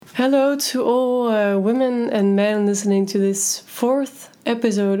Hello to all women and men listening to this 4th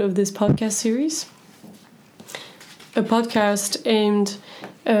episode of this podcast series. A podcast aimed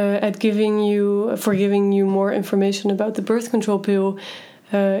at giving you more information about the birth control pill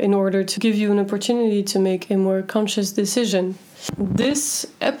in order to give you an opportunity to make a more conscious decision. This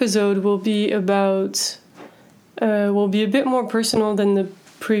episode will be a bit more personal than the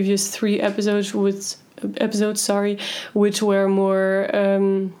previous 3 episodes, which were more,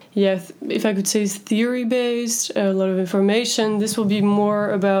 if I could say, theory-based, a lot of information. This will be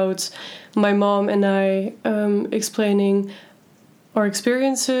more about my mom and I explaining our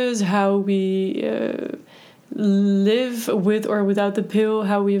experiences, how we live with or without the pill,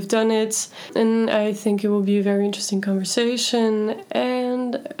 how we have done it. And I think it will be a very interesting conversation.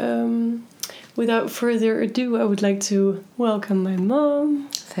 And without further ado, I would like to welcome my mom.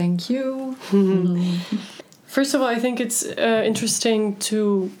 Thank you. First of all, I think it's interesting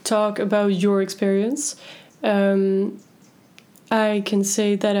to talk about your experience. I can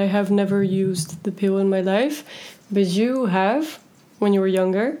say that I have never used the pill in my life, but you have when you were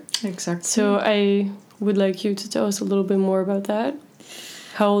younger. Exactly. So I would like you to tell us a little bit more about that.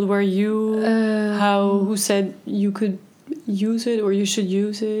 How old were you? Who said you could use it or you should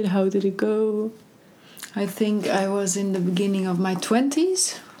use it? How did it go? I think I was in the beginning of my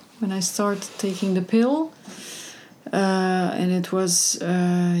 20s when I started taking the pill. And it was,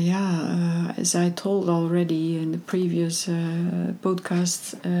 as I told already in the previous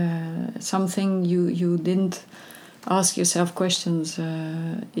podcast, something you didn't ask yourself questions.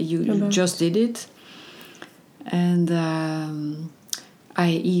 You just did it. And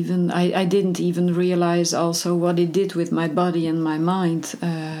I didn't even realize also what it did with my body and my mind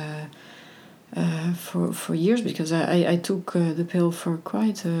for years, because I took the pill for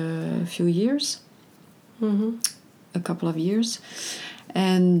quite a few years. Mm-hmm. A couple of years.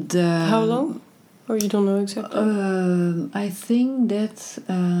 And how long? Or you don't know exactly? I think that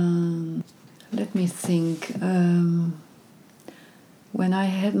let me think. When I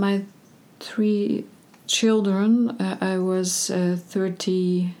had my 3 children, I was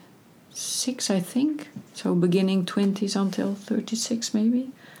 36, I think. So beginning 20s until 36,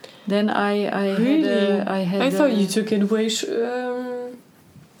 maybe. Then I thought you took it way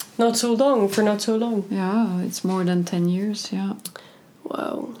not so long. Yeah, it's more than 10 years, yeah.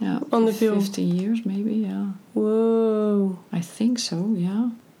 Wow. Yeah. On the pill. 15 years, maybe, yeah. Whoa. I think so,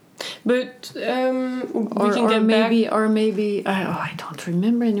 yeah. But we can get maybe, back. Or maybe, I don't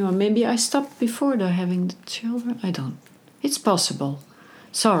remember anymore. Maybe I stopped before having the children. I don't. It's possible.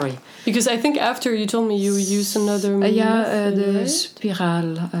 Sorry. Because I think after you told me you used another the right?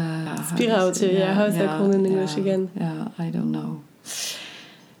 spiral. Spiraaltje, yeah. How's that called in English again? Yeah, I don't know.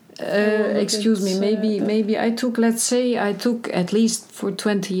 Excuse me, maybe I took at least for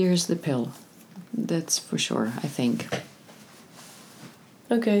 20 years the pill. That's for sure, I think.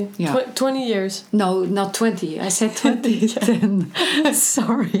 Okay, yeah. 20 years. No, not 20. I said 20. 10.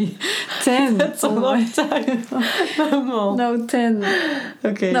 Sorry. 10. That's a long time. No, 10.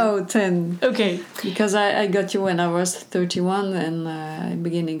 Okay. No, 10. Okay. Because I got you when I was 31 and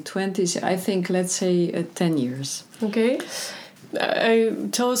beginning 20s. I think, let's say, 10 years. Okay.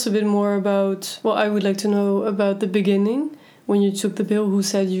 Tell us a bit more about... Well, I would like to know about the beginning. When you took the pill, who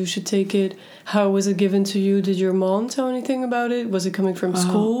said you should take it? How was it given to you? Did your mom tell anything about it? Was it coming from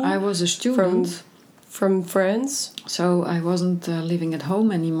school? I was a student. From friends? So I wasn't living at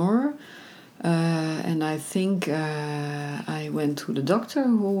home anymore. And I think I went to the doctor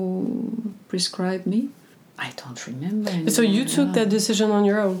who prescribed me. I don't remember anymore. So you took that decision on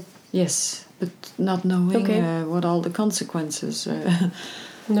your own? Yes, but not knowing what all the consequences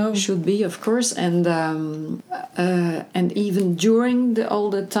should be, of course. And even during all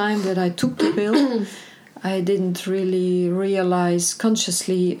the time that I took the pill, I didn't really realize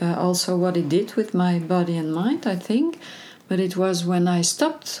consciously also what it did with my body and mind, I think. But it was when I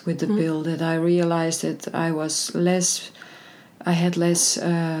stopped with the pill that I realized that I had less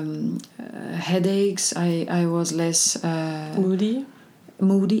headaches, I was less...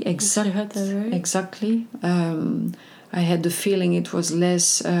 Moody, exactly. You had that, right? Exactly. I had the feeling it was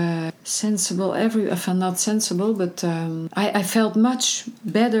less sensible. Not sensible, but I felt much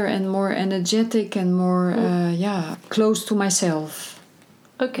better and more energetic and more, close to myself.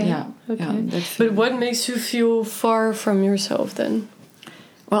 Okay. Yeah. Okay. Yeah, but what makes you feel far from yourself then?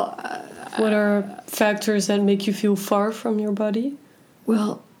 Well, what are factors that make you feel far from your body?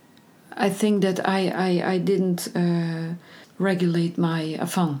 Well, I think that I didn't regulate my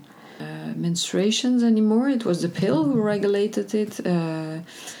menstruations anymore. It was the pill who regulated it.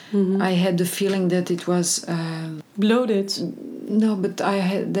 I had the feeling that it was bloated. No, but I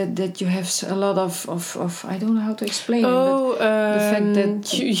had that you have a lot of I don't know how to explain it. Oh, But the fact that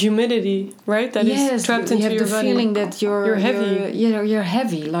humidity, right? That is trapped into your body. You have the feeling that you're heavy. You're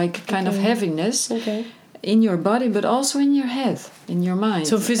heavy, like kind of heaviness in your body, but also in your head, in your mind.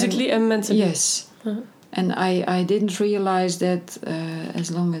 So physically and mentally. Yes. And I didn't realize that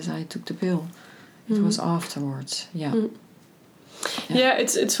as long as I took the pill. It was afterwards. Yeah. Yeah,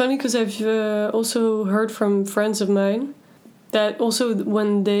 it's funny because I've also heard from friends of mine that also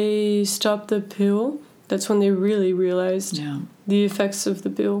when they stopped the pill, that's when they really realized the effects of the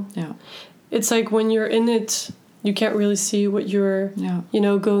pill. Yeah. It's like when you're in it, you can't really see what you're,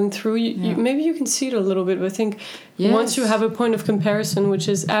 going through. You, maybe you can see it a little bit, but I think once you have a point of comparison, which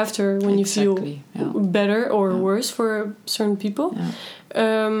is after when you feel better or worse for certain people,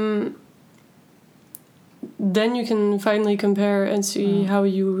 then you can finally compare and see how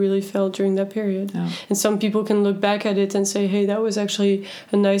you really felt during that period. Yeah. And some people can look back at it and say, hey, that was actually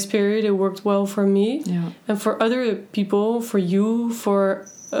a nice period. It worked well for me. Yeah. And for other people, for you, for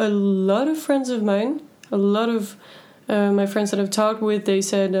a lot of friends of mine, a lot of my friends that I've talked with, they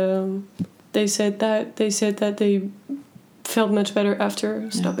said that they felt much better after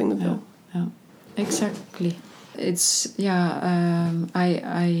stopping the pill. Yeah. Exactly. It's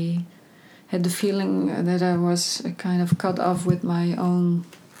I had the feeling that I was kind of cut off with my own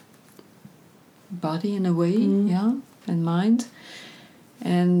body in a way, and mind.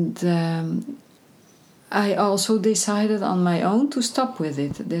 And I also decided on my own to stop with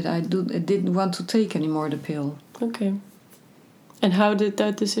it, that I didn't want to take anymore the pill. Okay. And how did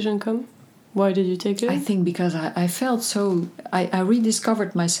that decision come? Why did you take it? I think because I felt so... I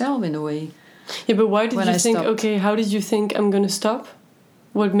rediscovered myself in a way. Yeah, but why did you think... Okay, how did you think I'm going to stop?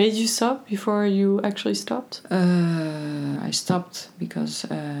 What made you stop before you actually stopped? I stopped because...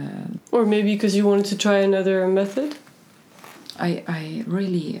 or maybe because you wanted to try another method? I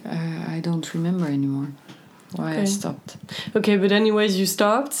really... I don't remember anymore why I stopped. Okay, but anyways, you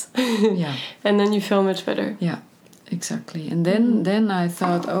stopped. Yeah. And then you feel much better. Yeah, exactly. And then I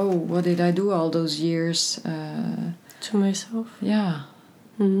thought, oh, what did I do all those years? To myself? Yeah.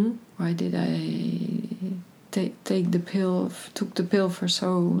 Mm-hmm. Why did I... take the pill, took the pill for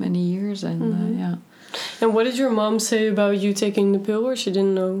so many years, and And what did your mom say about you taking the pill, or she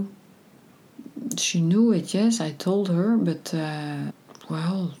didn't know? She knew it, yes, I told her, but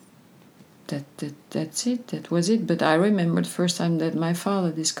that's it, that was it. But I remember the first time that my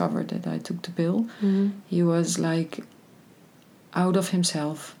father discovered that I took the pill, he was like out of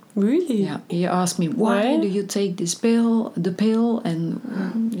himself. Really? Yeah, he asked me, why do you take the pill, and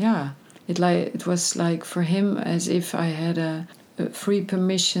It was like for him as if I had a free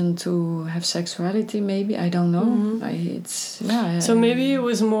permission to have sexuality. Maybe, I don't know. So maybe it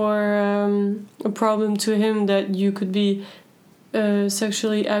was more a problem to him that you could be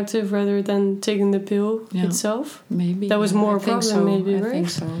sexually active rather than taking the pill itself. Maybe that was more a problem. Maybe, right? I think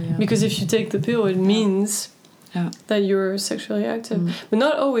so. Yeah. Because if you take the pill, it means that you're sexually active, but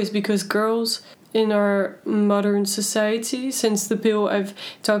not always. Because girls in our modern society, since the pill, I've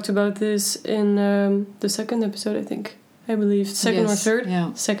talked about this in the second episode, I believe, second or third,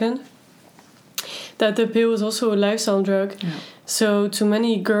 second, that the pill is also a lifestyle drug. Yeah. So to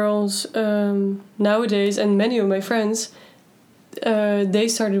many girls nowadays, and many of my friends, they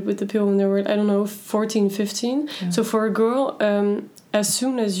started with the pill when they were, 14, 15. Yeah. So for a girl, as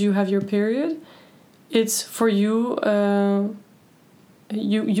soon as you have your period, it's for you...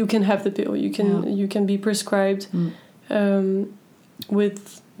 You can have the pill. You can be prescribed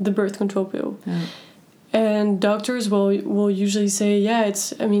with the birth control pill, and doctors will usually say,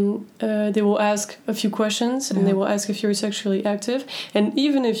 they will ask a few questions and they will ask if you're sexually active, and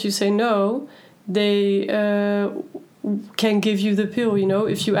even if you say no, they can give you the pill.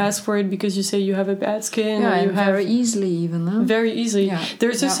 If you ask for it because you say you have a bad skin, or you have very easily even. Huh? Very easily. Yeah.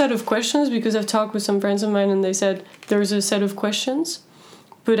 There's a set of questions, because I've talked with some friends of mine and they said there's a set of questions.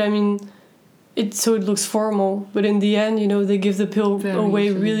 But it looks formal. But in the end, they give the pill away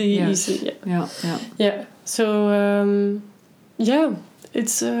really easily. Yeah. So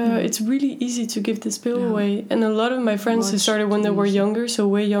it's really easy to give this pill away. And a lot of my friends started when they were younger, so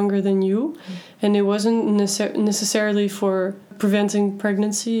way younger than you. And it wasn't necessarily for preventing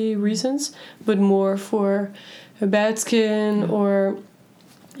pregnancy reasons, but more for a bad skin, or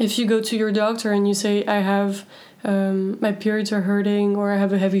if you go to your doctor and you say, I have... my periods are hurting, or I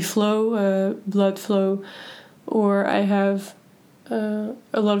have a heavy flow, blood flow, or I have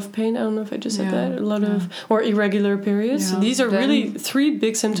a lot of pain. I don't know if I just said that. A lot of, or irregular periods. These are really 3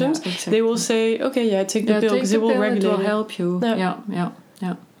 big symptoms. Yeah, exactly. They will say, okay, take the pill, because it will regulate. It will help you. Yeah.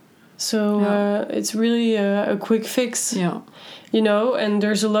 So it's really a quick fix. Yeah. You know, and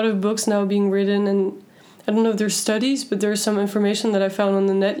there's a lot of books now being written, and I don't know if there's studies, but there's some information that I found on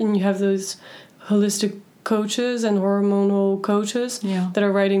the net, and you have those holistic coaches and hormonal coaches that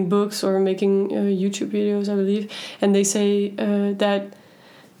are writing books or making YouTube videos, I believe, and they say that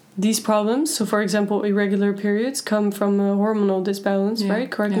these problems, so for example irregular periods, come from a hormonal disbalance,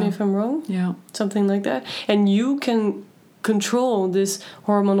 right? Correct me if I'm wrong. Something like that. And you can control this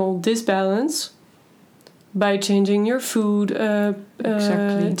hormonal disbalance by changing your food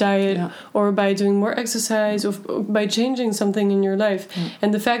diet, or by doing more exercise, or by changing something in your life.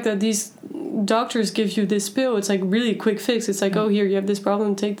 And the fact that these doctors give you this pill, it's like really quick fix. It's like, oh, here, you have this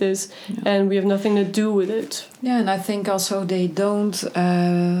problem, take this, and we have nothing to do with it. Yeah, and I think also they don't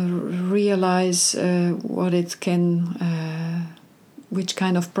realize what it can, which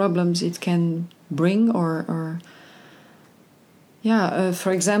kind of problems it can bring, or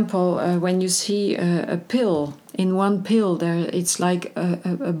for example, when you see a pill, in one pill there, it's like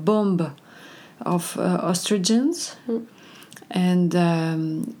a bomb of estrogens. And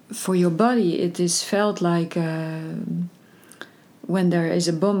for your body, it is felt like when there is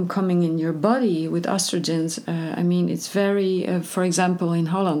a bomb coming in your body with estrogens. I mean, it's very. For example, in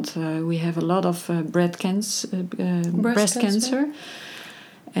Holland, we have a lot of breast cancer,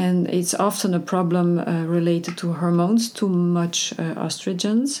 and it's often a problem related to hormones. Too much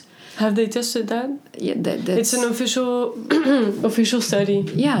estrogens. Have they tested that? Yeah, that's, it's an official official study.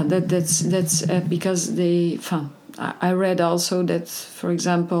 Yeah, that's because they. I read also that, for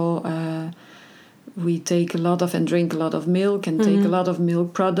example, we take a lot of and drink a lot of milk and take a lot of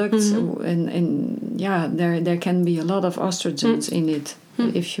milk products, and there can be a lot of estrogens in it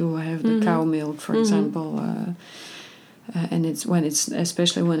if you have the cow milk, for example, and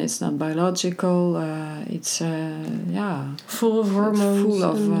especially when it's not biological, it's full of hormones, full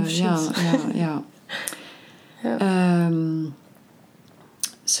of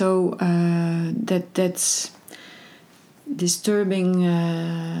so that's disturbing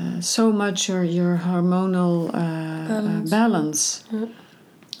so much your hormonal balance.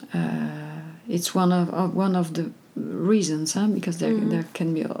 It's one of the reasons, because there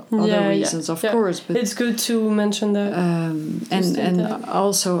can be other reasons, of course. But it's good to mention that. And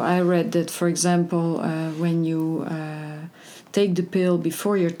also, I read that, for example, when you take the pill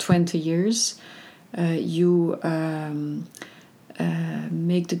before you're 20 years, you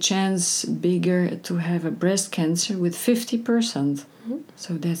make the chance bigger to have a breast cancer with 50%.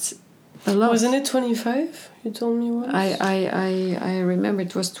 So that's a lot. Wasn't it 25? You told me once. I remember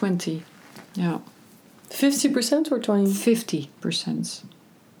it was 20. Yeah. 50% or 20? 50%.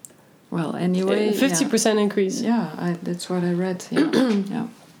 Well, anyway, 50% increase. Yeah, that's what I read. Yeah.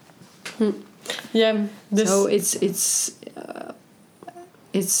 Yeah. So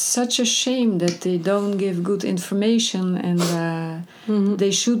it's such a shame that they don't give good information, and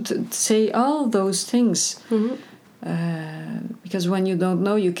they should say all those things. Because when you don't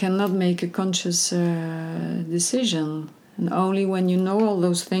know, you cannot make a conscious decision. And only when you know all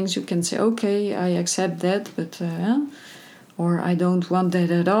those things, you can say, okay, I accept that, but or I don't want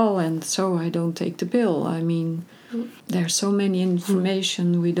that at all, and so I don't take the pill. I mean, there's so many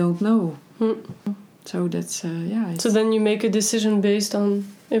information we don't know. So that's so then you make a decision based on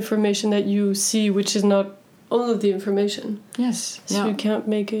information that you see, which is not all of the information. Yes. So you can't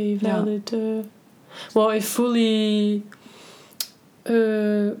make a valid, a fully,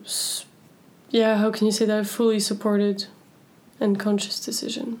 how can you say that? Fully supported and conscious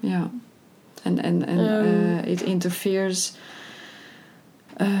decision. Yeah, and it interferes.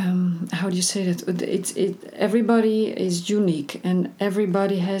 How do you say that? Everybody is unique, and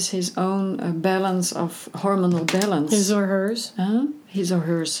everybody has his own balance of hormonal balance. His or hers. His or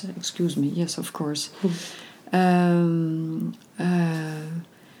hers. Excuse me. Yes, of course. And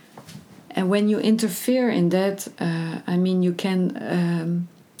when you interfere in that, I mean, you can.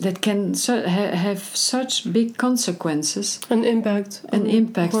 That can have such big consequences. An impact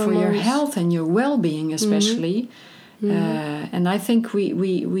for your health and your well-being, especially. And I think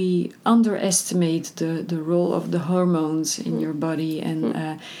we underestimate the role of the hormones in your body,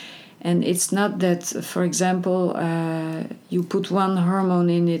 and it's not that, for example, you put one hormone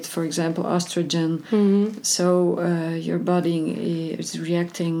in it, for example, estrogen, so your body is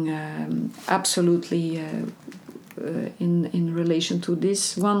reacting absolutely in relation to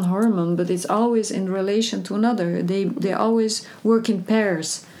this one hormone, but it's always in relation to another. They always work in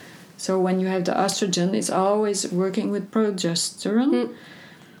pairs. So when you have the estrogen, it's always working with progesterone.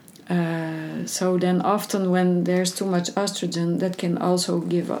 So then often when there's too much estrogen, that can also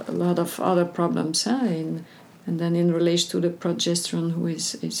give a lot of other problems. And then in relation to the progesterone, who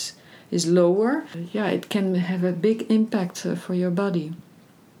is is lower, it can have a big impact for your body.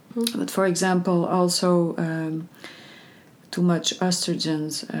 But for example, also too much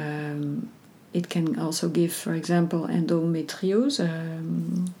estrogens, it can also give, for example, endometriose.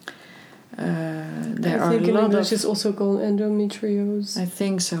 There I are think a in lot English of, it's also called endometriose. I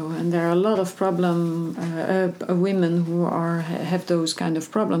think so, and there are a lot of women who have those kind of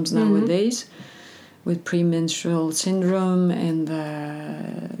problems nowadays, with premenstrual syndrome, and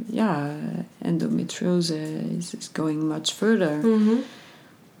endometriose is going much further.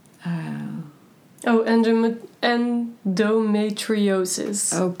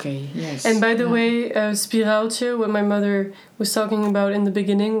 Endometriosis. Okay, yes. And by the way, spiraaltje, what my mother was talking about in the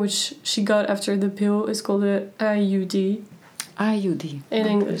beginning, which she got after the pill, is called a IUD. IUD. In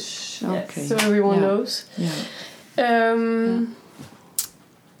English. Okay. Yes, so everyone knows.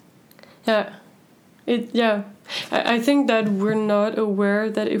 I think that we're not aware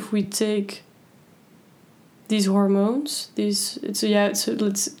that if we take these hormones, let's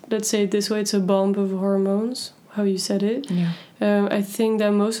say it this way, it's a bomb of hormones, how you said it. I think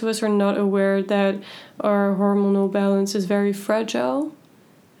that most of us are not aware that our hormonal balance is very fragile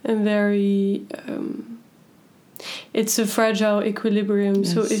and very it's a fragile equilibrium.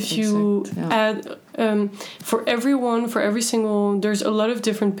 Yes, so if you add for every single, there's a lot of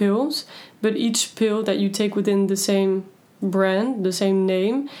different pills, but each pill that you take within the same brand, the same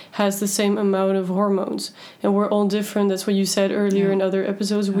name, has the same amount of hormones, and we're all different. That's what you said earlier in other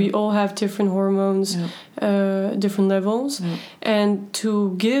episodes. We all have different hormones, different levels, and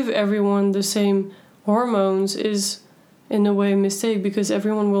to give everyone the same hormones is in a way a mistake, because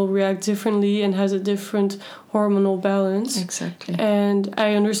everyone will react differently and has a different hormonal balance. Exactly. And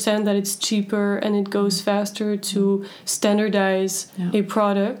I understand that it's cheaper and it goes faster to standardize a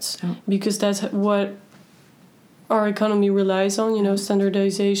product, because that's what our economy relies on,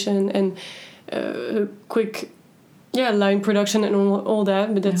 standardization and quick line production and all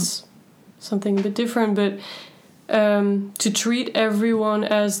that, but that's something a bit different. But to treat everyone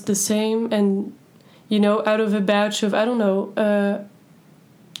as the same, and out of a batch of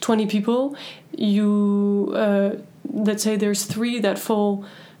 20 people, let's say there's 3 that fall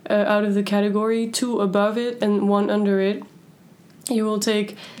out of the category, 2 above it and 1 under it. You will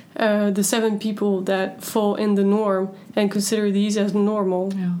take the 7 people that fall in the norm and consider these as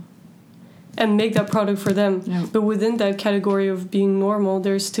normal, and make that product for them. But within that category of being normal,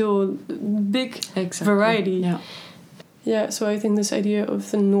 there's still a big variety. So I think this idea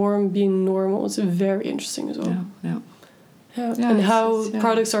of the norm being normal is very interesting as well. And how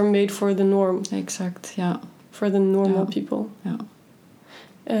products are made for the norm. For the normal people.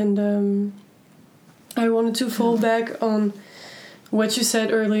 And I wanted to fall back on what you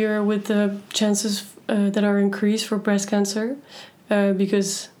said earlier with the chances that are increased for breast cancer,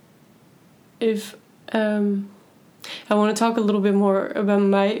 because if I want to talk a little bit more about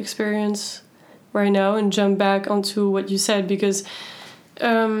my experience right now and jump back onto what you said, because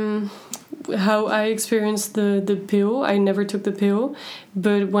how I experienced the pill, I never took the pill,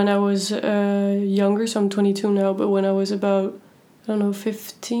 but when I was younger, so I'm 22 now, but when I was about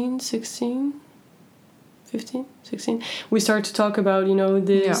 15, 16, we start to talk about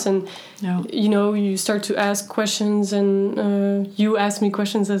this, and you start to ask questions, and you ask me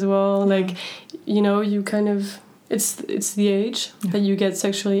questions as well, you kind of, it's the age that you get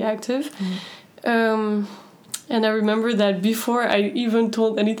sexually active. And I remember that before I even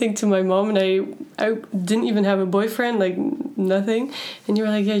told anything to my mom, and I didn't even have a boyfriend, nothing, and you were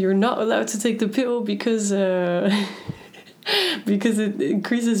like, you're not allowed to take the pill because because it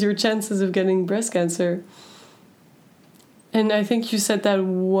increases your chances of getting breast cancer. And I think you said that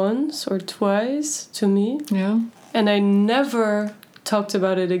once or twice to me. And I never talked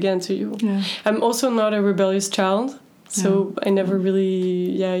about it again to you. I'm also not a rebellious child, so I never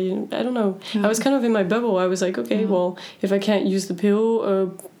really, I don't know. I was kind of in my bubble. I was like, okay, well, if I can't use the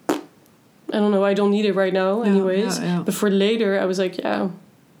pill, I don't know, I don't need it right now anyways. But for later, I was like,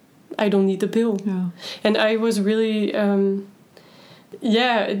 I don't need the pill. And I was really,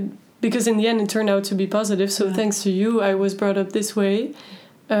 because in the end it turned out to be positive. So thanks to you, I was brought up this way,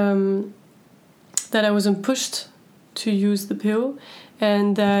 that I wasn't pushed to use the pill,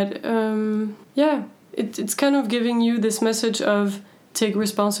 and that, it's kind of giving you this message of take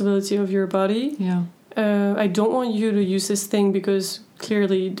responsibility of your body. I don't want you to use this thing because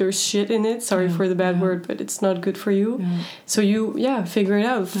clearly there's shit in it. Sorry for the bad word, but it's not good for you. So you, figure it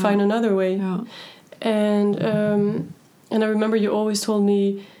out. Find another way. And I remember you always told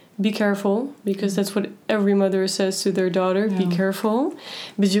me, be careful, because that's what every mother says to their daughter, be careful.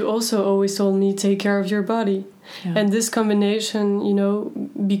 But you also always told me, take care of your body. Yeah. And this combination,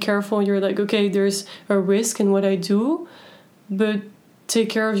 be careful. You're like, okay, there's a risk in what I do, but take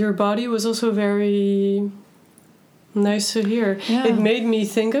care of your body was also very nice to hear. Yeah. It made me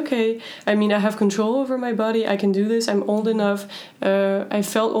think, okay, I mean, I have control over my body. I can do this. I'm old enough. I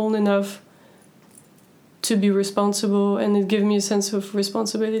felt old enough to be responsible, and it gave me a sense of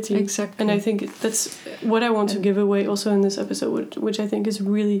responsibility. Exactly. And I think that's what I want to give away also in this episode, which I think is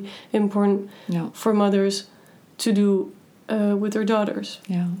really important for mothers to do with their daughters.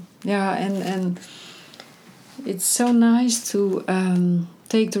 Yeah, and it's so nice to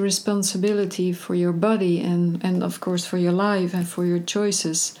take the responsibility for your body and of course for your life and for your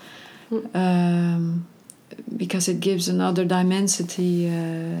choices, because it gives another dimensity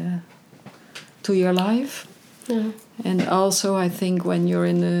to your life. Yeah. And also I think when you're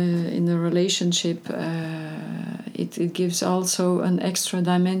in a relationship, it gives also an extra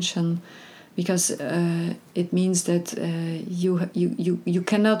dimension, because it means that you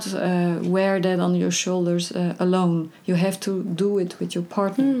cannot wear that on your shoulders alone. You have to do it with your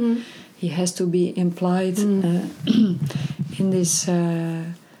partner. Mm-hmm. He has to be implied in this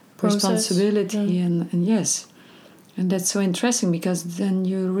responsibility. Yeah. And yes. And that's so interesting, because then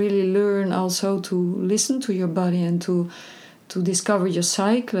you really learn also to listen to your body and to discover your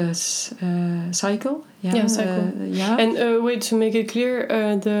cycle. Cycle. Yeah. And wait, to make it clear,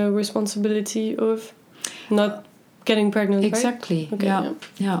 the responsibility of not getting pregnant, exactly. Right? Okay,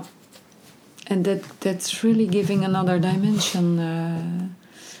 yeah. And that's really giving another dimension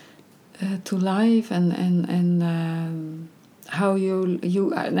to life and how you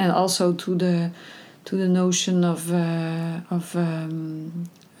and also to the notion of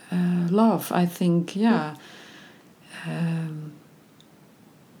love. I think,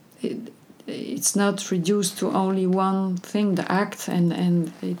 it's not reduced to only one thing, the act,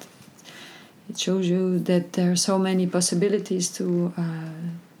 and it shows you that there are so many possibilities to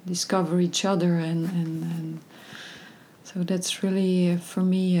discover each other, and so that's really for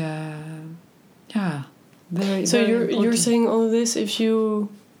me, very. So very you're saying all of this if you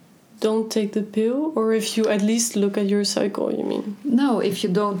don't take the pill, or if you at least look at your cycle, you mean? No, if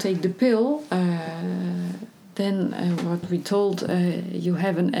you don't take the pill, then what we told, you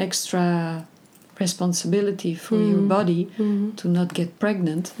have an extra responsibility for your body to not get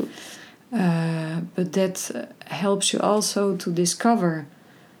pregnant. But that helps you also to discover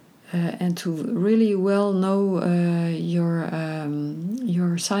and to really well know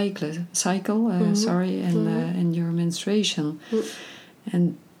your cycle, and your menstruation.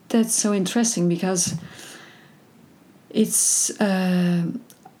 And that's so interesting, because it's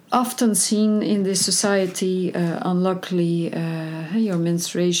often seen in this society, unluckily, your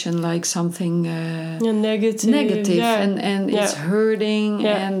menstruation like something negative, and it's hurting,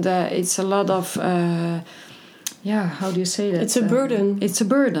 and it's a lot of how do you say that? It's a burden. It's a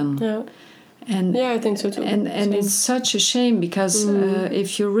burden. Yeah. And I think so too. And it's such a shame, because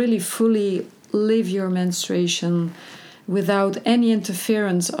if you really fully live your menstruation without any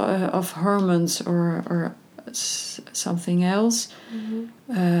interference of hormones or something else,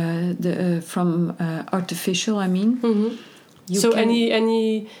 from artificial, I mean. So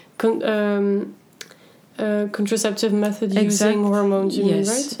any contraceptive method using hormones, you mean,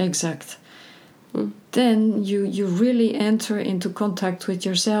 right? Exact. Then you really enter into contact with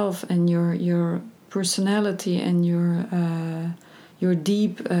yourself and your personality and your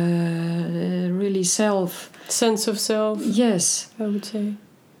deep, really sense of self. Yes, I would say.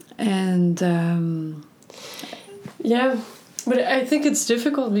 And but I think it's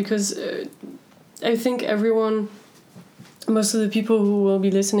difficult, because I think most of the people who will be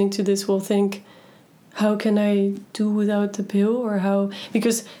listening to this will think, how can I do without the pill, or how?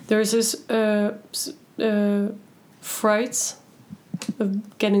 Because there's this fright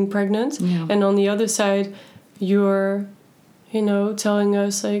of getting pregnant, and on the other side, you're, telling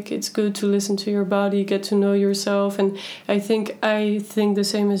us like it's good to listen to your body, get to know yourself, and I think the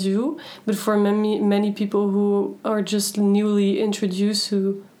same as you. But for many people who are just newly introduced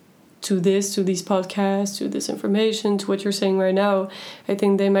to these podcasts, to this information, to what you're saying right now, I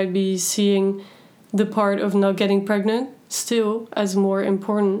think they might be seeing the part of not getting pregnant still as more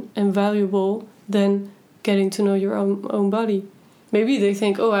important and valuable than getting to know your own body. Maybe they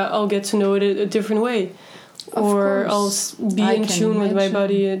think, I'll get to know it a different way, or I'll be in tune with my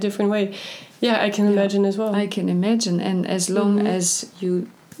body a different way. Yeah, I can imagine as well. I can imagine, and as long as you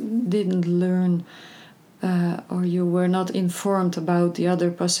didn't learn or you were not informed about the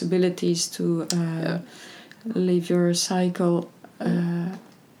other possibilities to live your cycle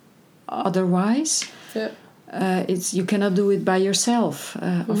otherwise, you cannot do it by yourself.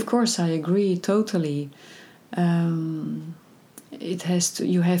 Of course, I agree totally. It has to.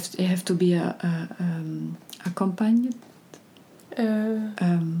 You have to be accompanied.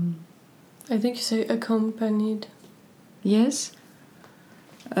 I think you say accompanied. Yes.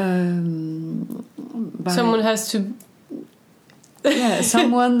 Someone has to. Yeah,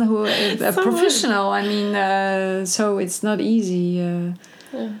 someone who a professional. I mean, so it's not easy.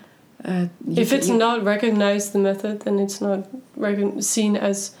 If it's not recognized, the method, then it's not seen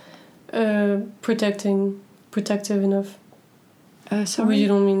as protective enough. Sorry, you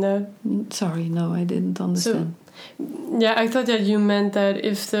don't mean that. Sorry, no, I didn't understand. Yeah, I thought that you meant that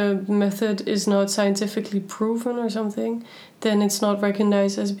if the method is not scientifically proven or something, then it's not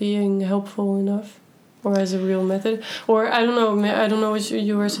recognized as being helpful enough, or as a real method. Or I don't know. I don't know what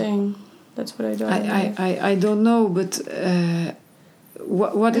you were saying. That's what I don't. I don't know, but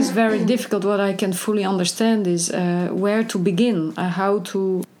what is very difficult, what I can fully understand, is where to begin, how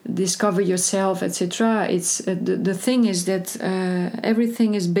to discover yourself, etc. It's the thing is that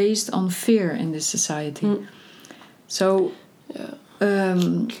everything is based on fear in this society. So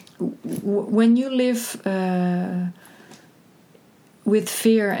when you live with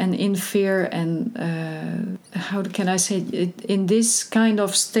fear and in fear and how can I say it, in this kind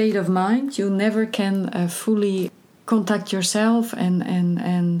of state of mind, you never can fully contact yourself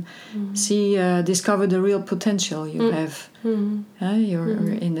and see discover the real potential you have,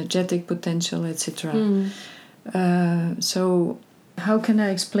 your energetic potential, etc. So how can I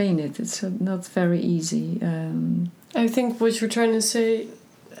explain it? It's not very easy. I think what you're trying to say,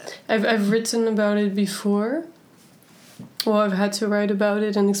 I've written about it before. Well, I've had to write about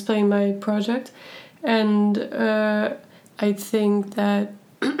it and explain my project, and I think that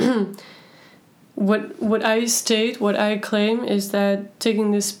what I claim is that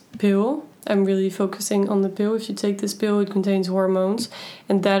taking this pill, I'm really focusing on the pill. If you take this pill, it contains hormones,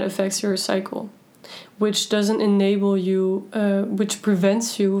 and that affects your cycle, which doesn't enable you, which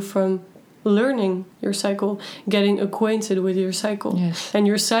prevents you from learning your cycle, getting acquainted with your cycle. Yes. And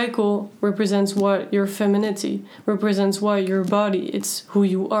your cycle represents what? Your femininity, represents what? Your body. It's who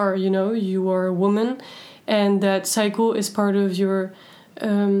you are, you are a woman, and that cycle is part of your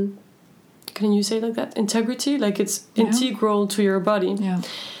can you say like that? Integrity? Like it's integral to your body. Yeah.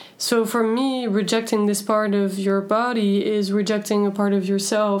 So for me, rejecting this part of your body is rejecting a part of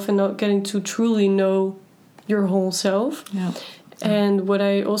yourself and not getting to truly know your whole self. Yeah. And what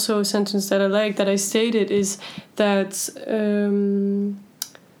I also, a sentence that I like, that I stated, is that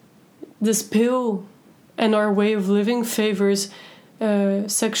this pill and our way of living favors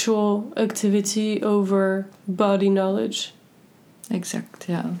sexual activity over body knowledge. Exact,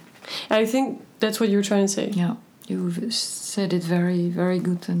 yeah. I think that's what you're trying to say. Yeah, you've said it very, very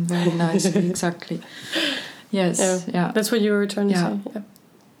good and very nicely. Exactly. Yes, yeah. That's what you were trying to say.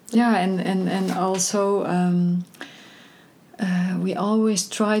 Yeah, and also we always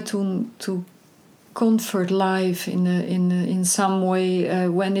try to comfort life in some way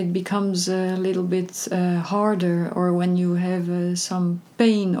when it becomes a little bit harder, or when you have some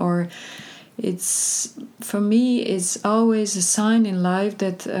pain, or it's, for me, it's always a sign in life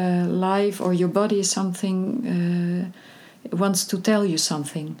that life or your body is something wants to tell you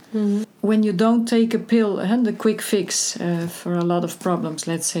something. Mm-hmm. When you don't take a pill and the quick fix for a lot of problems,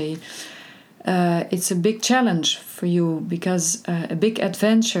 let's say, it's a big challenge for you, because a big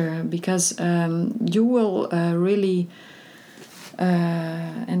adventure, because you will really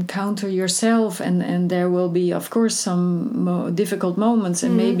encounter yourself, and there will be, of course, some difficult moments,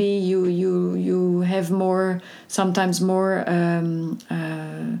 and maybe you have sometimes more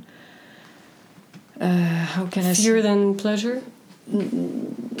how can I say? Fear than pleasure?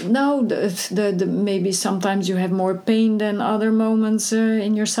 No, the maybe sometimes you have more pain than other moments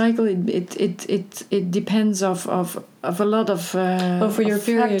in your cycle. It depends of a lot of for your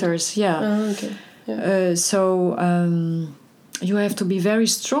factors. Yeah. Oh, okay. Yeah. So you have to be very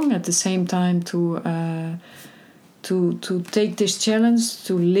strong at the same time to take this challenge,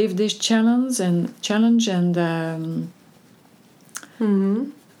 to live this challenge and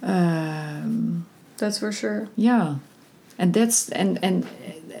that's for sure. Yeah. And that's and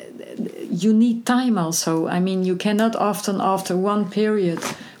you need time also. I mean, you cannot often after one period,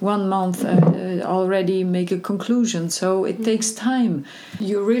 1 month, already make a conclusion. So it takes time.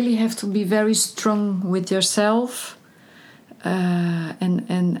 You really have to be very strong with yourself,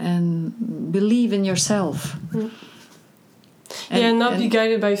 and believe in yourself. And not be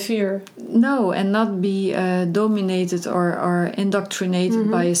guided by fear. No, and not be dominated or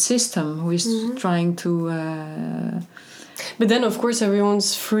indoctrinated by a system who is trying to. But then, of course,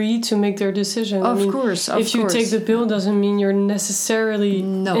 everyone's free to make their decision. Of course. If you take the pill, doesn't mean you're necessarily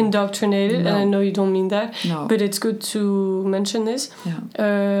indoctrinated. No. And I know you don't mean that. No. But it's good to mention this.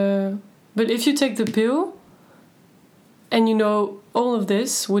 Yeah. But if you take the pill, and you know all of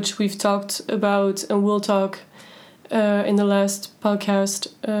this, which we've talked about and will talk in the last podcast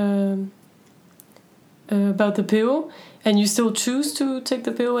about the pill, and you still choose to take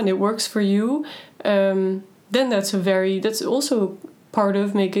the pill and it works for you, then that's also part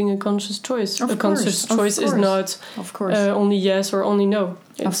of making a conscious choice. Conscious choice is not only yes or only no.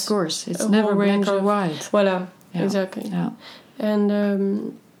 Of course, it's never black or white. Voilà, exactly. Yeah.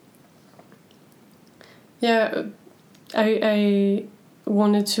 And I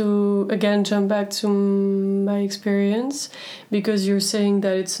wanted to again jump back to my experience, because you're saying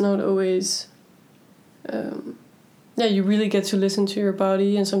that it's not always you really get to listen to your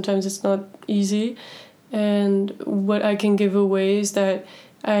body, and sometimes it's not easy. And what I can give away is that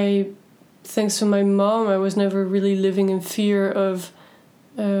thanks to my mom, I was never really living in fear of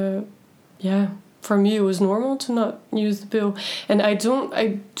for me it was normal to not use the pill. And I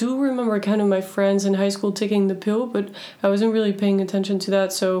do remember kind of my friends in high school taking the pill, but I wasn't really paying attention to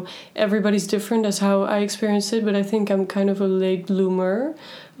that. So everybody's different as how I experienced it, but I think I'm kind of a late bloomer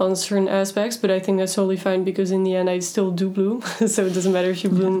on certain aspects, but I think that's totally fine, because in the end I still do bloom. So it doesn't matter if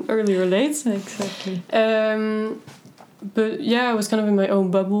you bloom early or late. Exactly. But yeah, I was kind of in my own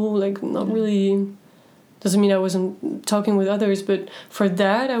bubble, like not really. Doesn't mean I wasn't talking with others, but for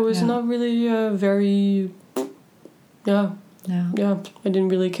that I was not really very. I didn't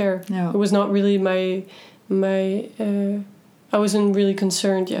really care. No. It was not really my. I wasn't really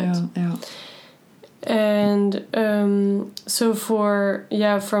concerned yet. Yeah. And so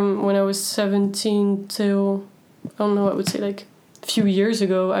from when I was 17 till, I don't know, I would say like a few years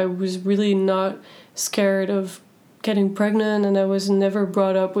ago, I was really not scared of getting pregnant, and I was never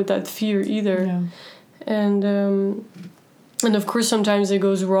brought up with that fear either. Yeah. And of course sometimes it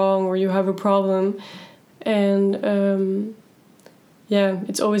goes wrong, or you have a problem, and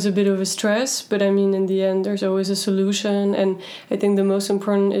it's always a bit of a stress, but I mean in the end there's always a solution. And I think the most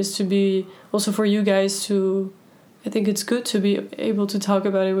important is to be, also for you guys to, I think it's good to be able to talk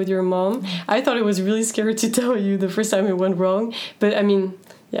about it with your mom. I thought it was really scary to tell you the first time it went wrong, but I mean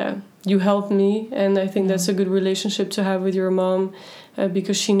you helped me, and I think that's a good relationship to have with your mom,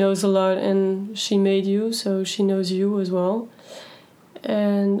 because she knows a lot and she made you, so she knows you as well.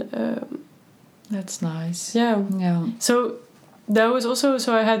 And that's nice. Yeah. So that was also,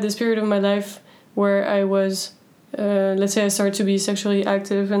 so I had this period of my life where I was, let's say I started to be sexually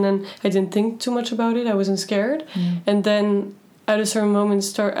active, and then I didn't think too much about it. I wasn't scared. And then at a certain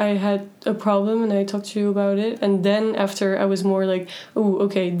moment I had a problem, and I talked to you about it. And then after I was more like, oh,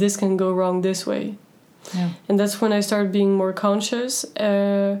 okay, this can go wrong this way. Yeah. And that's when I started being more conscious.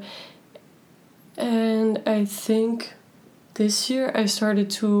 And I think this year I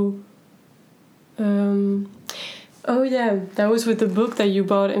started to... that was with the book that you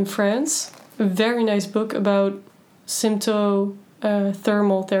bought in France. A very nice book about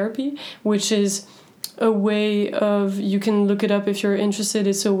symptothermal therapy, which is a way of... You can look it up if you're interested.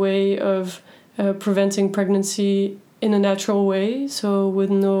 It's a way of preventing pregnancy in a natural way, so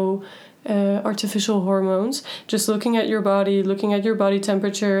with no... artificial hormones, just looking at your body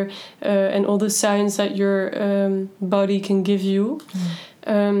temperature, and all the signs that your body can give you.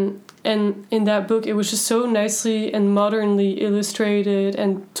 And in that book it was just so nicely and modernly illustrated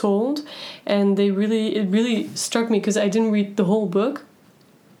and told, and it really struck me, because I didn't read the whole book,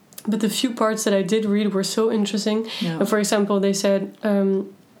 but the few parts that I did read were so interesting. And for example, they said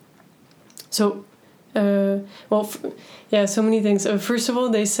so many things. First of all,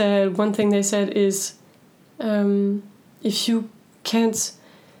 one thing they said is, if you can't,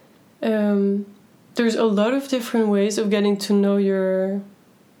 there's a lot of different ways of getting to know your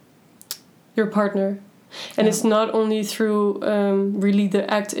partner, and it's not only through really the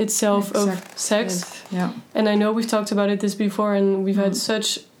act itself of sex. Yeah. And I know we've talked about this before, and we've had such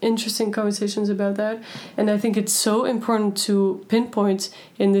interesting conversations about that. And I think it's so important to pinpoint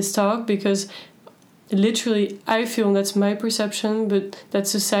in this talk, because literally, I feel, that's my perception, but that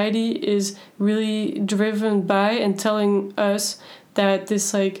society is really driven by and telling us that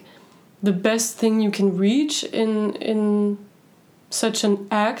this, like, the best thing you can reach in such an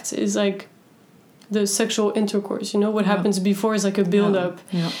act is, like, the sexual intercourse. You know, what happens before is like a build-up.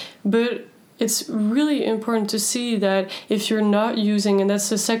 But it's really important to see that if you're not using, and that's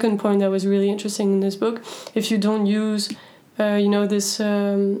the second point that was really interesting in this book, if you don't use, this...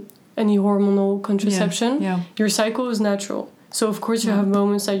 any hormonal contraception, your cycle is natural. So of course you have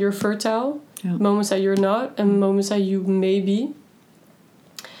moments that you're fertile, moments that you're not, and moments that you may be.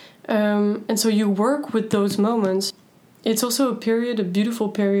 And so you work with those moments. It's also a beautiful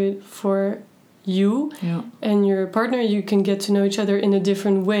period for you and your partner. You can get to know each other in a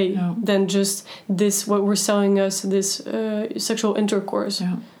different way than just this, what we're selling us, this sexual intercourse.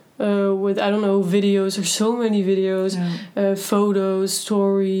 With, I don't know, videos, or so many videos, photos,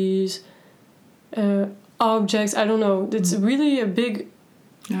 stories, objects, I don't know. It's really a big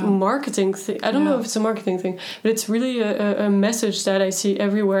marketing thing. I don't know if it's a marketing thing, but it's really a message that I see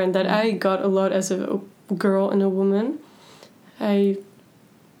everywhere, and that I got a lot as a girl and a woman.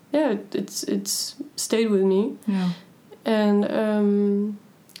 It's stayed with me. And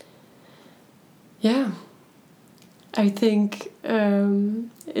I think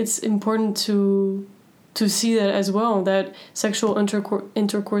it's important to see that as well, that sexual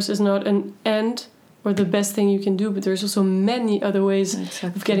intercourse is not an end or the best thing you can do, but there's also many other ways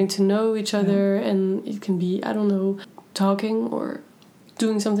of getting to know each other, and it can be, I don't know, talking or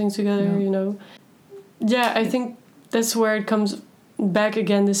doing something together, you know. I think that's where it comes back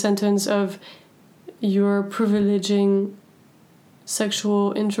again, the sentence of you're privileging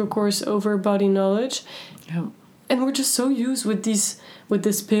sexual intercourse over body knowledge. And we're just so used with this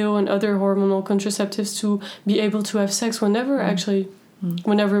pill and other hormonal contraceptives to be able to have sex whenever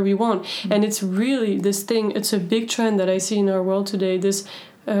we want. And it's really this thing, it's a big trend that I see in our world today, this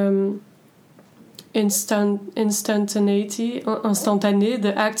instantaneity,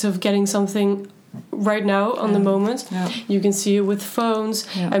 the act of getting something right now on the moment. You can see it with phones.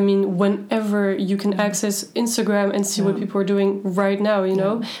 I mean, whenever you can access Instagram and see what people are doing right now, you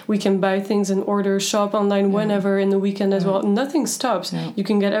know, we can buy things and order, shop online whenever, in the weekend as well. Nothing stops. You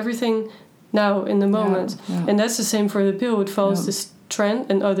can get everything now in the moment. And that's the same for the pill. It follows this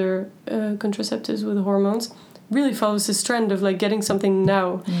trend, and other contraceptives with hormones really follows this trend of like getting something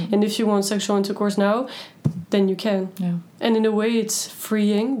now. And if you want sexual intercourse now, then you can. And in a way it's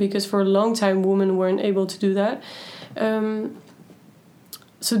freeing, because for a long time women weren't able to do that.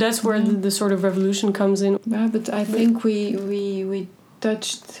 So that's where the sort of revolution comes in. But I think we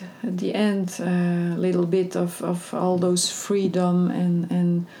touched at the end a little bit of all those freedom,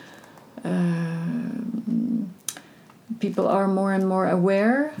 and people are more and more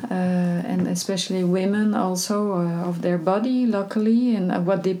aware, and especially women also, of their body, luckily, and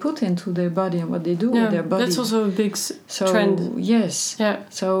what they put into their body and what they do with their body. That's also a big trend. Yes.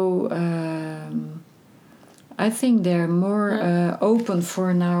 So I think they're more open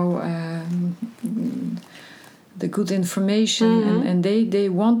for now the good information, and they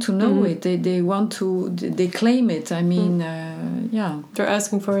want to know it. They want to. They claim it. I mean, they're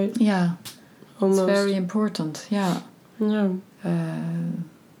asking for it. Almost. It's very important.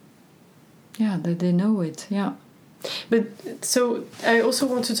 That they know it. But so I also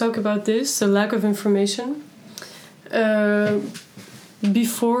want to talk about this, the lack of information.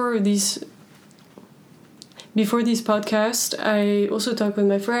 Before these podcasts, I also talked with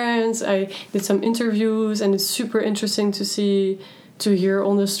my friends. I did some interviews, and it's super interesting to hear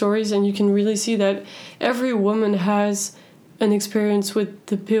all the stories. And you can really see that every woman has an experience with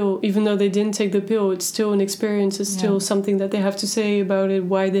the pill. Even though they didn't take the pill, it's still an experience. It's still something that they have to say about it,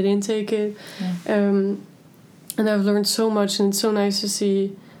 why they didn't take it. And I've learned so much, and it's so nice to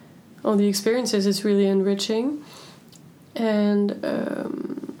see all the experiences. It's really enriching. And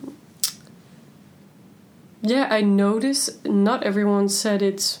I notice not everyone said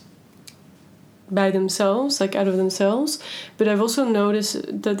it by themselves, like out of themselves, but I've also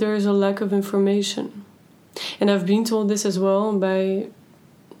noticed that there is a lack of information. And I've been told this as well by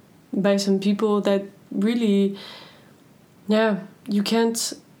some people, that really, you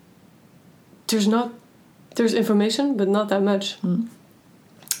can't, there's information, but not that much.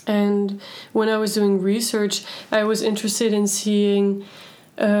 And when I was doing research, I was interested in seeing,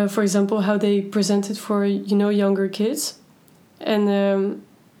 for example, how they presented for, younger kids. And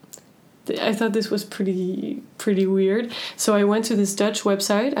I thought this was pretty weird. So I went to this Dutch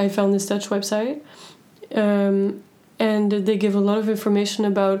website. I found this Dutch website. And they give a lot of information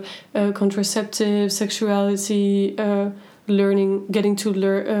about contraceptives, sexuality, learning, getting to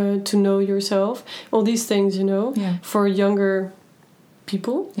know yourself, all these things, for younger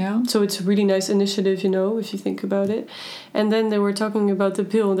people. So it's a really nice initiative, if you think about it. And then they were talking about the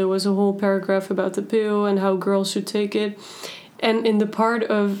pill. There was a whole paragraph about the pill and how girls should take it. And in the part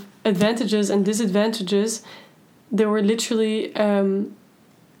of advantages and disadvantages, there were literally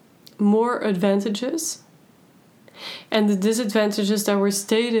more advantages, and the disadvantages that were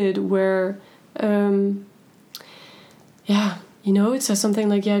stated were it says something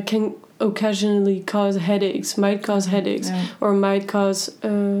like can occasionally cause headaches, might cause headaches, or might cause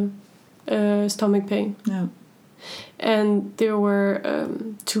stomach pain. Yeah. And there were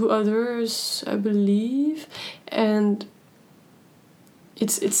 2 others, I believe, and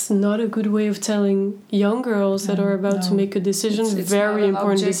it's not a good way of telling young girls that are about to make a decision, it's very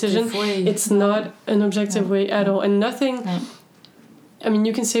important decision. It's not an objective way at all, and nothing. I mean,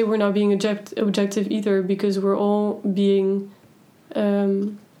 you can say we're not being objective either, because we're all being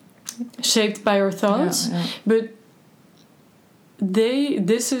shaped by our thoughts, but.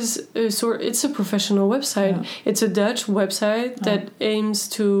 This is it's a professional website. It's a Dutch website that aims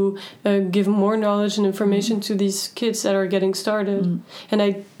to give more knowledge and information to these kids that are getting started. And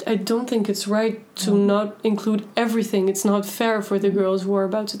I don't think it's right to not include everything. It's not fair for the girls who are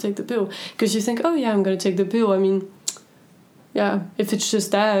about to take the pill, because you think, oh yeah, I'm going to take the pill. I mean, yeah, if it's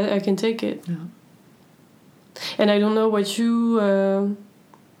just that, I can take it. And I don't know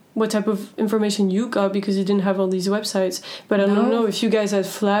what type of information you got, because you didn't have all these websites, but I don't know if you guys had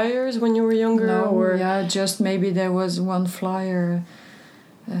flyers when you were younger. Just maybe there was one flyer,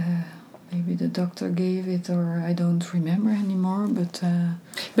 maybe the doctor gave it, or I don't remember anymore, but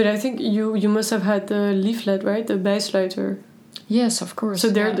I think you must have had the leaflet, right? The bijsluiter. Yes, of course. So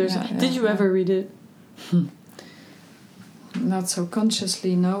there's did you ever read it? Not so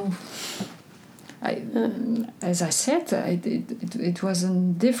consciously, no. As I said, it was a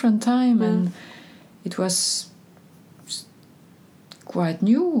different time, and it was quite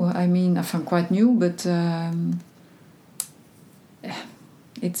new. I mean, quite new, but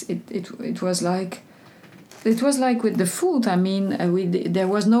it was like with the food. I mean, there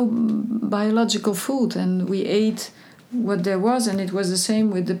was no biological food, and we ate what there was, and it was the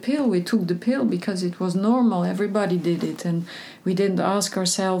same with the pill. We took the pill because it was normal. Everybody did it, and we didn't ask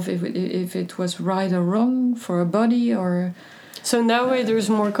ourselves if it was right or wrong for a body or. So now there's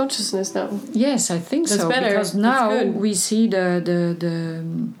more consciousness now. Yes, I think that's so. Better. Because now we see the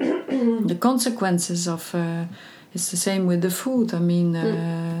consequences of. It's the same with the food. I mean.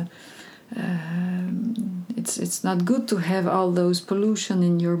 It's not good to have all those pollution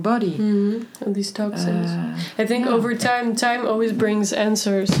in your body. All these toxins. I think over time always brings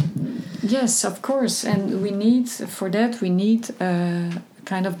answers. Yes, of course. And we need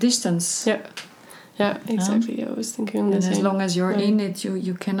kind of distance. Yeah, exactly. I was thinking the same. And as long as you're in it,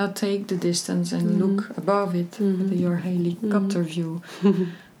 you cannot take the distance and look above it with your helicopter view.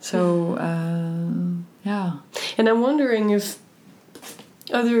 So, yeah. And I'm wondering if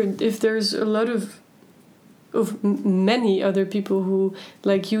there's a lot of many other people who,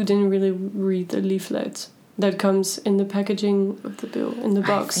 like you, didn't really read the leaflet that comes in the packaging of the pill, in the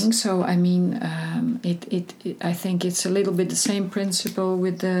box. I think so. I mean, I think it's a little bit the same principle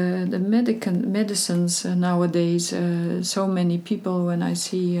with the medicines nowadays. So many people, when I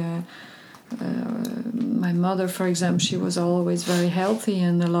see my mother, for example, she was always very healthy,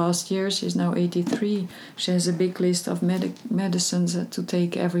 and the last year, she's now 83, she has a big list of medicines to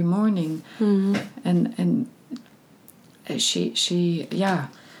take every morning. And she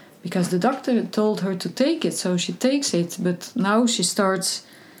because the doctor told her to take it, so she takes it, but now she starts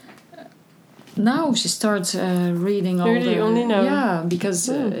reading all really only now. Yeah, because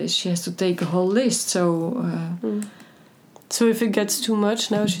she has to take a whole list, so so if it gets too much,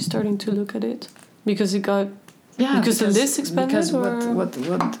 now she's starting to look at it because it got because the list expanded. Because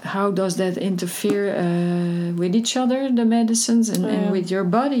what how does that interfere with each other, the medicines and with your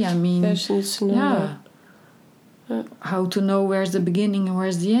body? I mean, she needs to know that. How to know where's the beginning and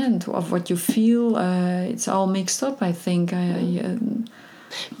where's the end of what you feel? It's all mixed up, I think.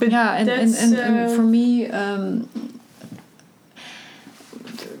 But for me, I'm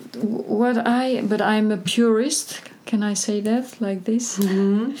a purist. Can I say that like this?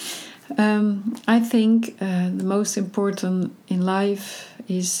 I think the most important in life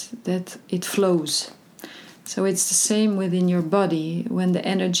is that it flows. So it's the same within your body when the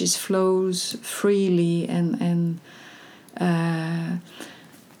energy flows freely and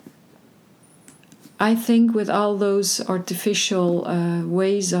I think with all those artificial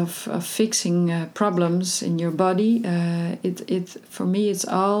ways of fixing problems in your body, it for me it's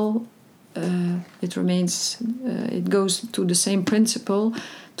all it remains. It goes to the same principle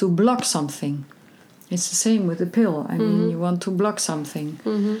to block something. It's the same with the pill. I mean, you want to block something.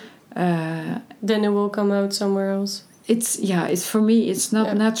 Then it will come out somewhere else. It's for me. It's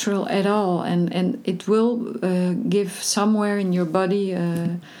not natural at all, and it will give somewhere in your body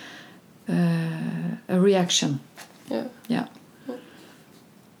a reaction. Yeah.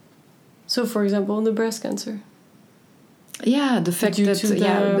 So, for example, the breast cancer. Yeah, the fact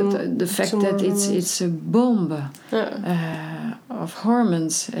that it's a bomb of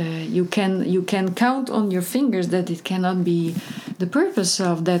hormones, you can count on your fingers that it cannot be the purpose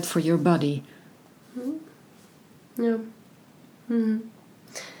of that for your body. Yeah. Mm-hmm.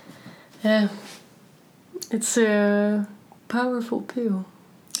 Yeah. It's a powerful pill.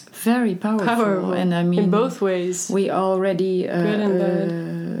 Very powerful. And I mean, in both ways. We already good and bad.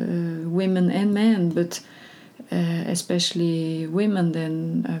 Women and men, but especially women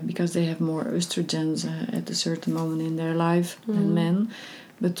then because they have more estrogens at a certain moment in their life than men.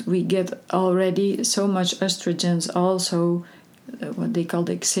 But we get already so much estrogens also. What they call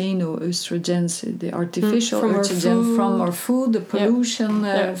the xenoestrogens, the artificial estrogen from our food, the pollution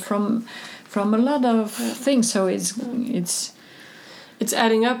from a lot of things. So it's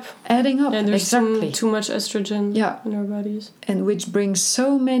adding up. And there's exactly too much estrogen in our bodies, and which brings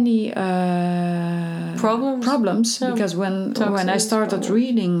so many problems. Because when I started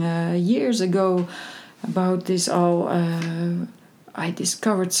reading years ago about this all, I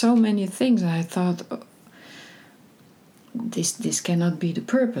discovered so many things. I thought, this cannot be the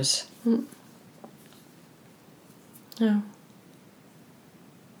purpose. Yeah.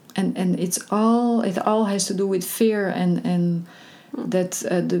 And it all has to do with fear and that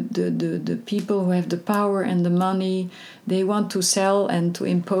the people who have the power and the money, they want to sell and to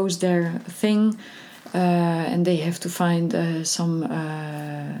impose their thing, and they have to find some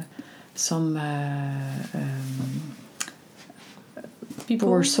people,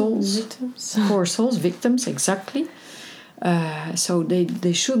 poor souls, victims, exactly. So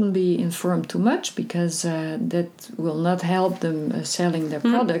they shouldn't be informed too much because that will not help them selling their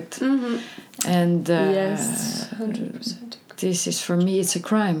product. And yes, 100%. This is, for me, it's a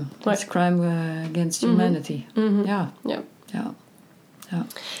crime. Right. It's a crime against humanity. Yeah.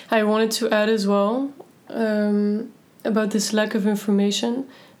 I wanted to add as well about this lack of information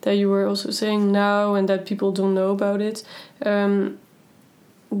that you were also saying now, and that people don't know about it.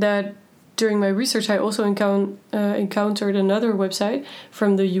 That during my research, I also encountered another website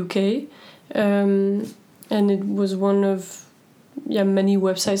from the UK, and it was one of many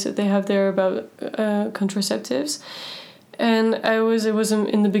websites that they have there about contraceptives. And it was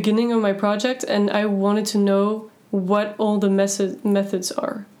in the beginning of my project, and I wanted to know what all the methods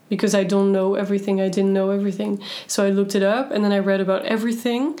are, because I don't know everything. I didn't know everything. So I looked it up, and then I read about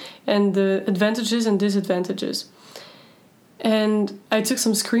everything and the advantages and disadvantages. And I took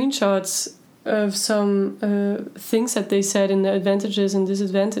some screenshots of some things that they said in the advantages and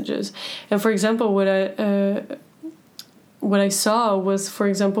disadvantages. And for example, what I saw was, for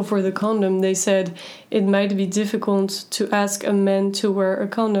example, for the condom, they said it might be difficult to ask a man to wear a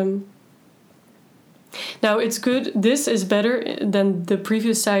condom. Now, it's good. This is better than the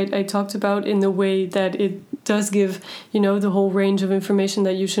previous site I talked about in the way that it does give, the whole range of information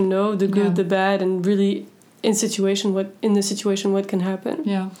that you should know, the good, the bad, and really in the situation what can happen.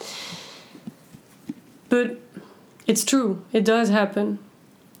 Yeah. But it's true. It does happen.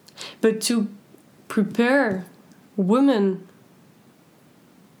 But to prepare women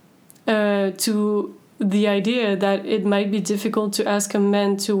to the idea that it might be difficult to ask a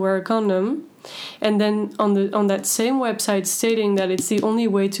man to wear a condom, and then on that same website stating that it's the only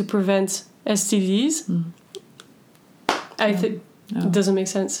way to prevent STDs, I think it doesn't make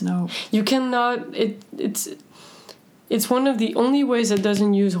sense. No, you cannot. It's one of the only ways that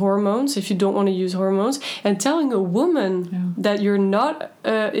doesn't use hormones, if you don't want to use hormones. And telling a woman that you're not,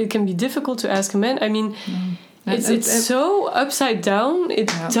 it can be difficult to ask a man. I mean, it's so upside down.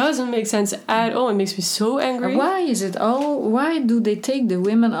 It doesn't make sense at all. It makes me so angry. Why do they take the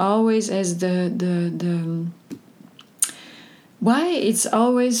women always as the why it's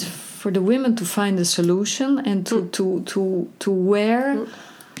always for the women to find a solution and to wear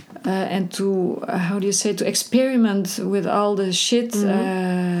and to to experiment with all the shit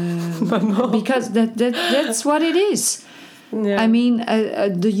because that's what it is. Yeah. I mean,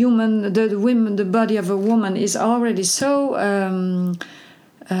 the body of a woman is already so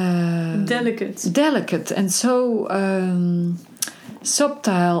delicate and so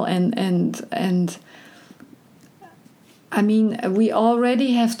subtle and I mean, we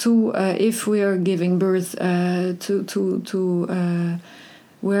already have to if we are giving birth to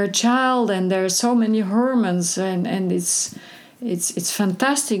we're a child, and there are so many hormones, and it's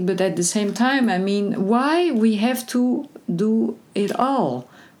fantastic. But at the same time, I mean, why we have to do it all?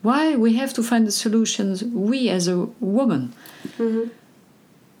 Why we have to find the solutions? We as a woman. Mm-hmm.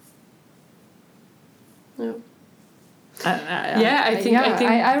 Yeah.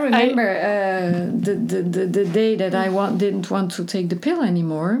 I remember the day that I didn't want to take the pill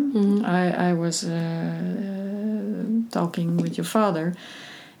anymore. Mm-hmm. I was talking with your father,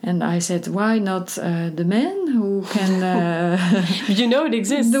 And I said, why not the men who can You know it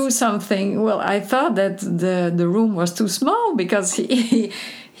exists. do something? Well, I thought that the room was too small because he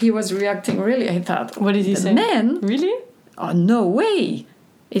was reacting really. I thought, what did he say? Men? Really? Oh, no way.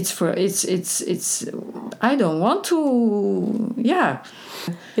 It's I don't want to. Yeah.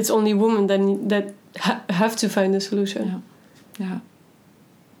 It's only women that have to find a solution. Yeah.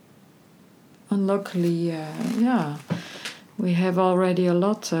 Unluckily, we have already a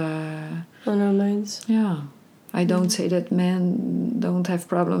lot on our minds. Yeah. I don't say that men don't have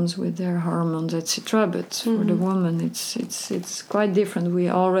problems with their hormones, etc. But for the woman, it's quite different. We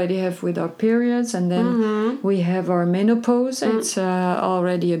already have with our periods, and then we have our menopause. It's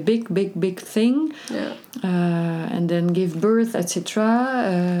already a big thing. Yeah. And then give birth,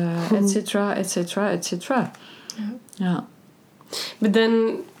 etc., etc. Yeah. But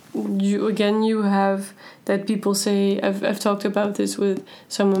then you have that people say. I've talked about this with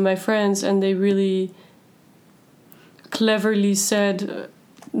some of my friends, and they really cleverly said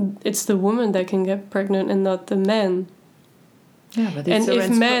it's the woman that can get pregnant and not the man. Yeah, but it's a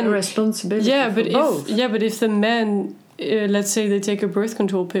responsibility for both. But if the men, let's say they take a birth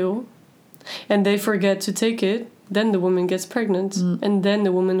control pill and they forget to take it, then the woman gets pregnant, and then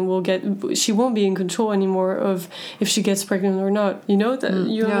the woman she won't be in control anymore of if she gets pregnant or not. You know that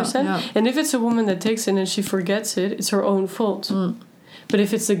you understand? Yeah. And if it's a woman that takes it and she forgets it, it's her own fault. But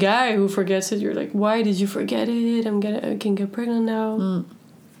if it's the guy who forgets it, you're like, why did you forget it? I can get pregnant now.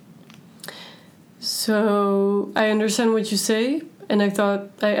 So I understand what you say, and I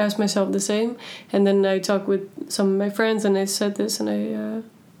asked myself the same, and then I talked with some of my friends, and I said this, and I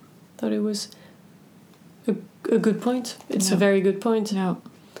thought it was a good point. It's a very good point. Yeah.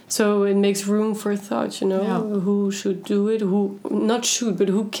 So it makes room for thought, who should do it, who not should, but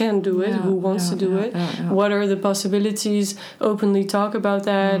who can do it, who wants to do it. What are the possibilities? Openly talk about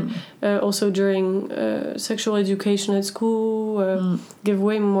that. Also during sexual education at school, give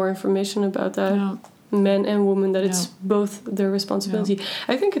way more information about that. Yeah. Men and women, that it's both their responsibility. Yeah.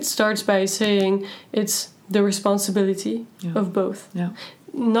 I think it starts by saying it's the responsibility of both. Yeah.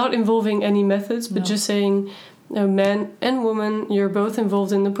 Not involving any methods, but just saying, man and woman, you're both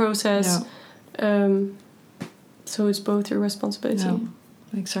involved in the process. Yeah. So it's both your responsibility.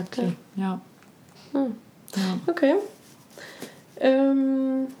 Yeah, exactly. Yeah. Okay.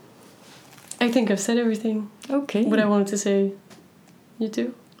 I think I've said everything. Okay. What I wanted to say. You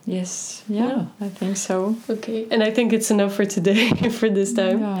too? Yes. Yeah, I think so. Okay. And I think it's enough for today, for this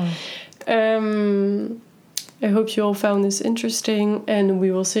time. Yeah. I hope you all found this interesting, and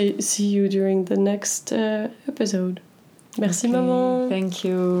we will see you during the next episode. Merci, maman. Thank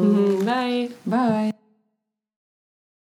you. Bye. Bye.